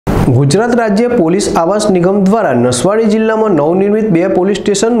गुजरात राज्य पोलीस आवास निगम द्वारा नसवाड़ी जिला में नवनिर्मित 2 पोलीस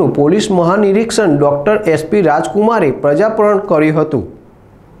स्टेशनનું पोलीस महानिरीक्षक डॉक्टर एसपी राजकुमारे प्रजार्पण કર્યું હતું।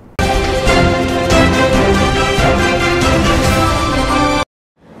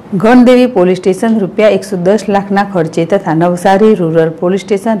 गणदेवी पोलीस स्टेशन रूपिया 110 लाखना खर्चे तथा नवसारी रूरल पोलीस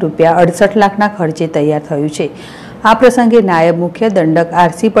स्टेशन रूपिया 68 लाखना खर्चे तैयार थयुं छे। आ प्रसंगे नायब मुख्य दंडक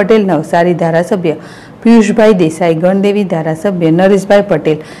आरसी पटेल, नवसारी धारासभ्य पीयूषभाई देसाई, गणदेवी धारासभ्य नरेशभाई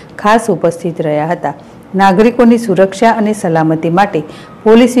पटेल खास उपस्थित रह्या हता। नागरिकोनी सुरक्षा अने सलामती माटे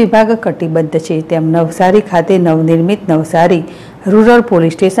पोलीस विभाग कटिबद्ध छे तेम नवसारी खाते नवनिर्मित नवसारी रूरल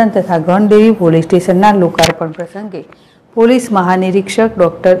पोलीस स्टेशन तथा गणदेवी पोलीस स्टेशनना लोकार्पण प्रसंगे पोलीस महानिरीक्षक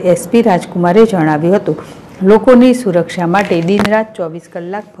डॉक्टर एसपी राजकुमारे जणाव्युं हतुं। लोकोनी सुरक्षा माटे दिन-रात 24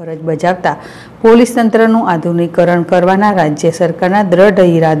 कलाक फरज बजावता पोलीस तंत्रનું आधुनिकीकरण करवाना राज्य सरकारना दृढ़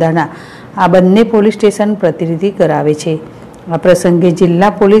इरादाना आ बंने पोलीस स्टेशन प्रतिनिधि करावे छे। आ प्रसंगे जिला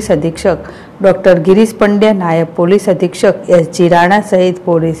पोलीस अधीक्षक डॉक्टर गिरीश पंड्या, नायब पोलीस अधीक्षक एसजी राणा सहित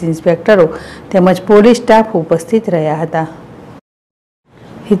पोलीस इंस्पेक्टरो तेमज पोलीस स्टाफ उपस्थित रह्या हता।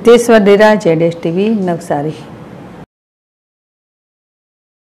 हितेश वडेरा, ZSTV, नवसारी।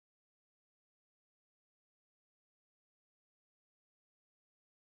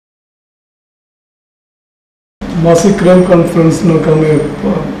 मासिक क्राइम कॉन्फ्रेंस कामे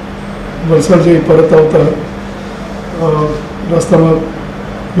वलसाड जई परत आवता रस्ता में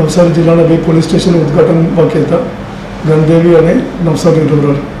नवसारी जिला 2 पोलीस स्टेशन उद्घाटन बाकी था, गणदेवी और नवसारी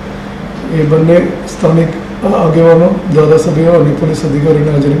रूरल। ये बने स्थानिक आगेवानों, धारासभ्यों और पुलिस अधिकारी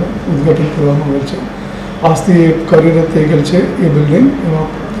हाजरी में उद्घाटन करवामां आवेल छे। आजथी कार्यरत थई गई है ये बिल्डिंग, एमां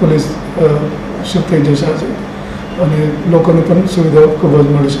पुलिस शिफ्ट थई जशे आज अने लोकोने पण सुविधाओ खूब ज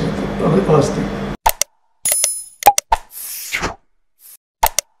मळशे आजथी।